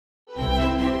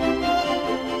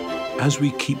As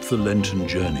we keep the Lenten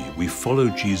journey, we follow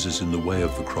Jesus in the way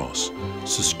of the cross,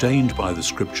 sustained by the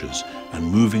Scriptures and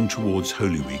moving towards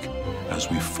Holy Week as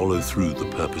we follow through the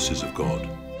purposes of God.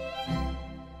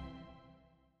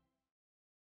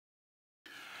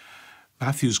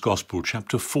 Matthew's Gospel,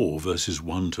 chapter 4, verses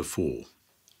 1 to 4.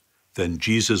 Then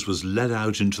Jesus was led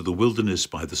out into the wilderness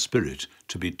by the Spirit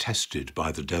to be tested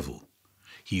by the devil.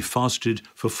 He fasted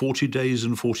for 40 days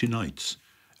and 40 nights,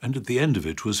 and at the end of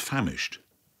it was famished.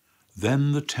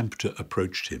 Then the tempter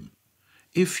approached him.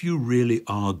 "If you really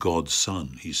are God's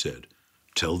son," he said,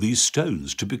 "tell these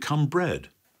stones to become bread."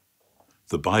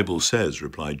 "The Bible says,"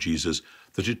 replied Jesus,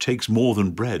 "that it takes more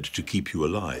than bread to keep you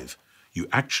alive. You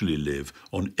actually live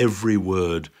on every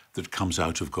word that comes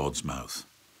out of God's mouth."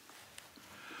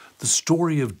 The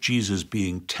story of Jesus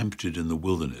being tempted in the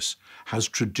wilderness has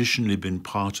traditionally been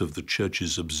part of the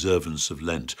Church's observance of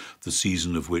Lent, the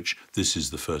season of which this is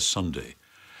the first Sunday.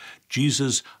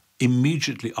 Jesus,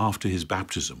 immediately after his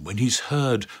baptism, when he's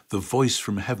heard the voice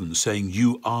from heaven saying,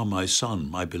 "You are my son,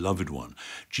 my beloved one,"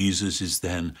 Jesus is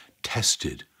then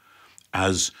tested.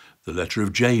 As the letter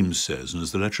of James says, and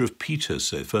as the letter of Peter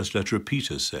says, first letter of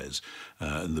Peter says,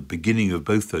 in the beginning of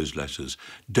both those letters,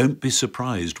 don't be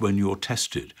surprised when you're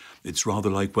tested. It's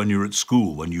rather like when you're at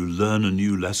school, when you learn a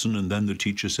new lesson and then the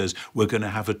teacher says, "We're going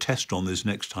to have a test on this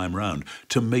next time round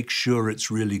to make sure it's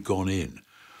really gone in."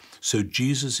 So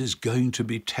Jesus is going to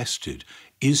be tested.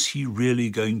 Is he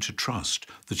really going to trust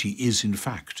that he is in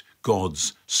fact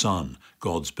God's son,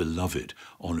 God's beloved,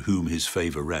 on whom his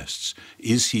favor rests?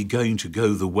 Is he going to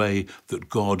go the way that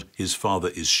God, his Father,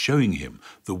 is showing him,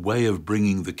 the way of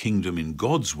bringing the kingdom in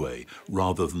God's way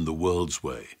rather than the world's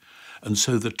way? And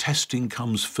so the testing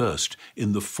comes first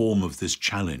in the form of this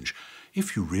challenge.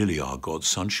 If you really are God's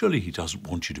son, surely he doesn't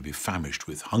want you to be famished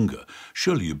with hunger.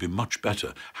 Surely you'd be much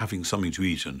better having something to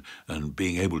eat and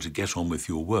being able to get on with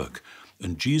your work.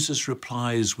 And Jesus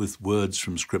replies with words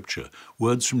from Scripture,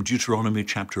 words from Deuteronomy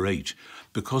chapter 8,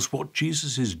 because what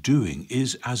Jesus is doing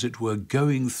is, as it were,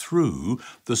 going through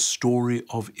the story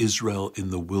of Israel in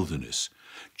the wilderness.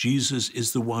 Jesus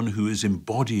is the one who is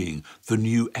embodying the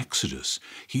new Exodus.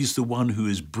 He's the one who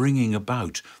is bringing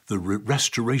about the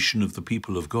restoration of the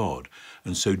people of God.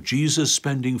 And so Jesus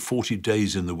spending 40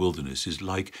 days in the wilderness is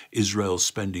like Israel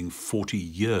spending 40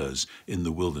 years in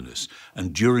the wilderness.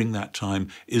 And during that time,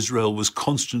 Israel was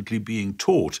constantly being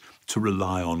taught to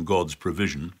rely on God's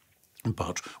provision,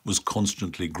 but was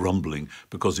constantly grumbling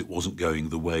because it wasn't going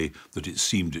the way that it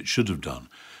seemed it should have done.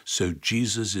 So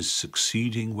Jesus is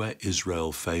succeeding where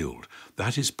Israel failed.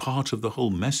 That is part of the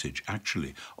whole message,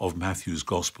 actually, of Matthew's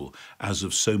Gospel, as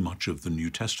of so much of the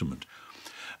New Testament.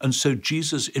 And so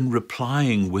Jesus, in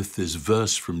replying with this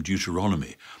verse from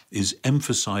Deuteronomy, is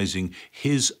emphasizing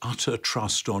his utter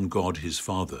trust on God his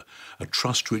Father, a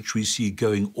trust which we see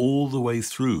going all the way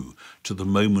through to the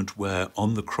moment where,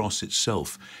 on the cross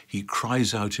itself, he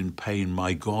cries out in pain,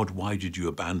 "My God, why did you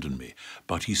abandon me?"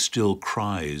 But he still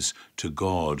cries to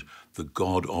God, the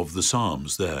God of the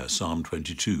Psalms there, Psalm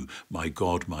 22, my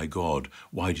God,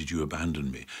 why did you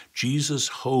abandon me?" Jesus'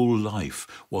 whole life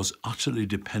was utterly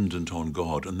dependent on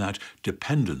God, and that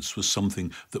dependence was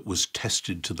something that was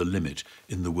tested to the limit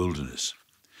in the wilderness.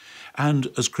 And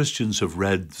as Christians have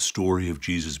read the story of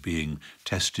Jesus being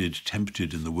tested,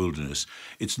 tempted in the wilderness,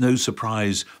 it's no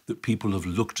surprise that people have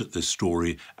looked at this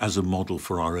story as a model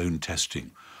for our own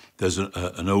testing. There's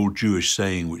an old Jewish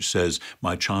saying which says,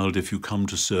 "My child, if you come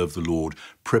to serve the Lord,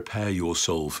 prepare your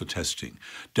soul for testing."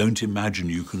 Don't imagine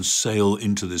you can sail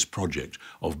into this project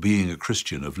of being a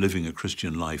Christian, of living a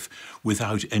Christian life,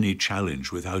 without any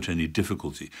challenge, without any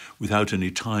difficulty, without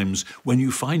any times when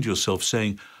you find yourself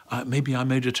saying, maybe I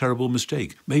made a terrible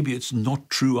mistake. Maybe it's not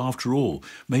true after all.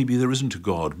 Maybe there isn't a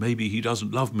God. Maybe he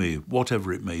doesn't love me,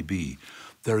 whatever it may be.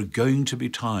 There are going to be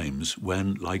times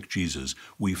when, like Jesus,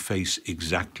 we face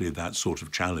exactly that sort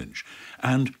of challenge.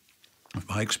 And if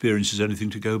my experience is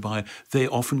anything to go by, they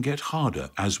often get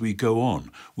harder as we go on.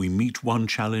 We meet one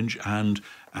challenge and,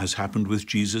 as happened with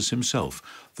Jesus himself,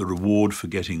 the reward for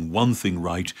getting one thing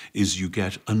right is you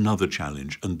get another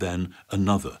challenge and then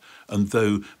another. And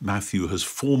though Matthew has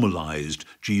formalized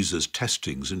Jesus'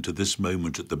 testings into this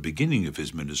moment at the beginning of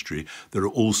his ministry, there are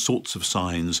all sorts of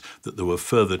signs that there were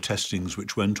further testings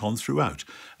which went on throughout.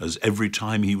 As every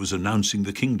time he was announcing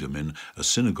the kingdom in a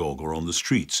synagogue or on the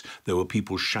streets, there were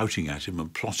people shouting at him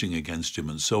and plotting against him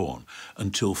and so on,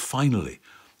 until finally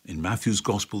In Matthew's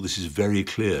Gospel, this is very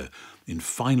clear.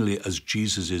 Finally, as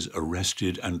Jesus is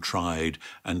arrested and tried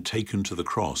and taken to the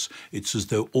cross, it's as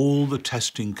though all the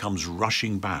testing comes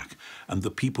rushing back, and the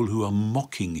people who are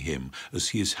mocking him as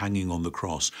he is hanging on the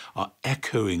cross are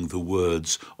echoing the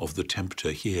words of the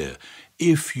tempter here.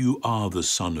 If you are the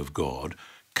Son of God,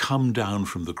 come down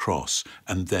from the cross,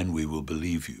 and then we will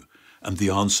believe you. And the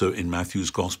answer in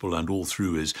Matthew's Gospel and all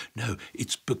through is, no,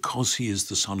 it's because he is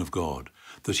the Son of God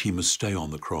that he must stay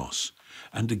on the cross.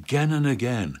 And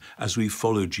again, as we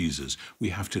follow Jesus, we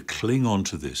have to cling on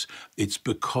to this. It's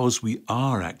because we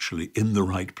are actually in the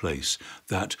right place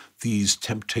that these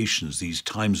temptations, these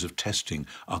times of testing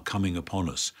are coming upon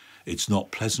us. It's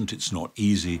not pleasant, it's not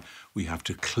easy. We have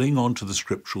to cling on to the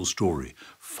scriptural story,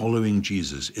 following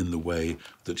Jesus in the way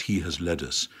that he has led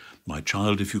us. My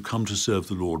child, if you come to serve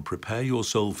the Lord, prepare your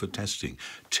soul for testing.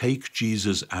 Take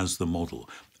Jesus as the model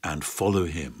and follow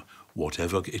him,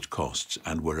 whatever it costs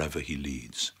and wherever he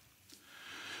leads.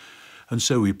 And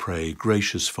so we pray,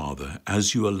 gracious Father,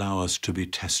 as you allow us to be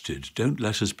tested, don't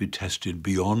let us be tested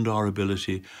beyond our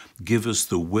ability. Give us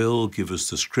the will, give us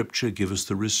the scripture, give us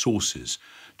the resources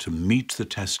to meet the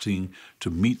testing, to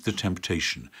meet the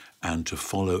temptation, and to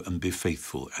follow and be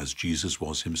faithful as Jesus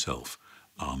was himself.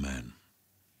 Amen.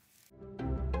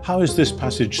 How is this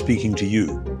passage speaking to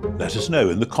you? Let us know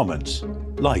in the comments.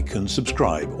 Like and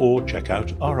subscribe, or check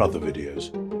out our other videos.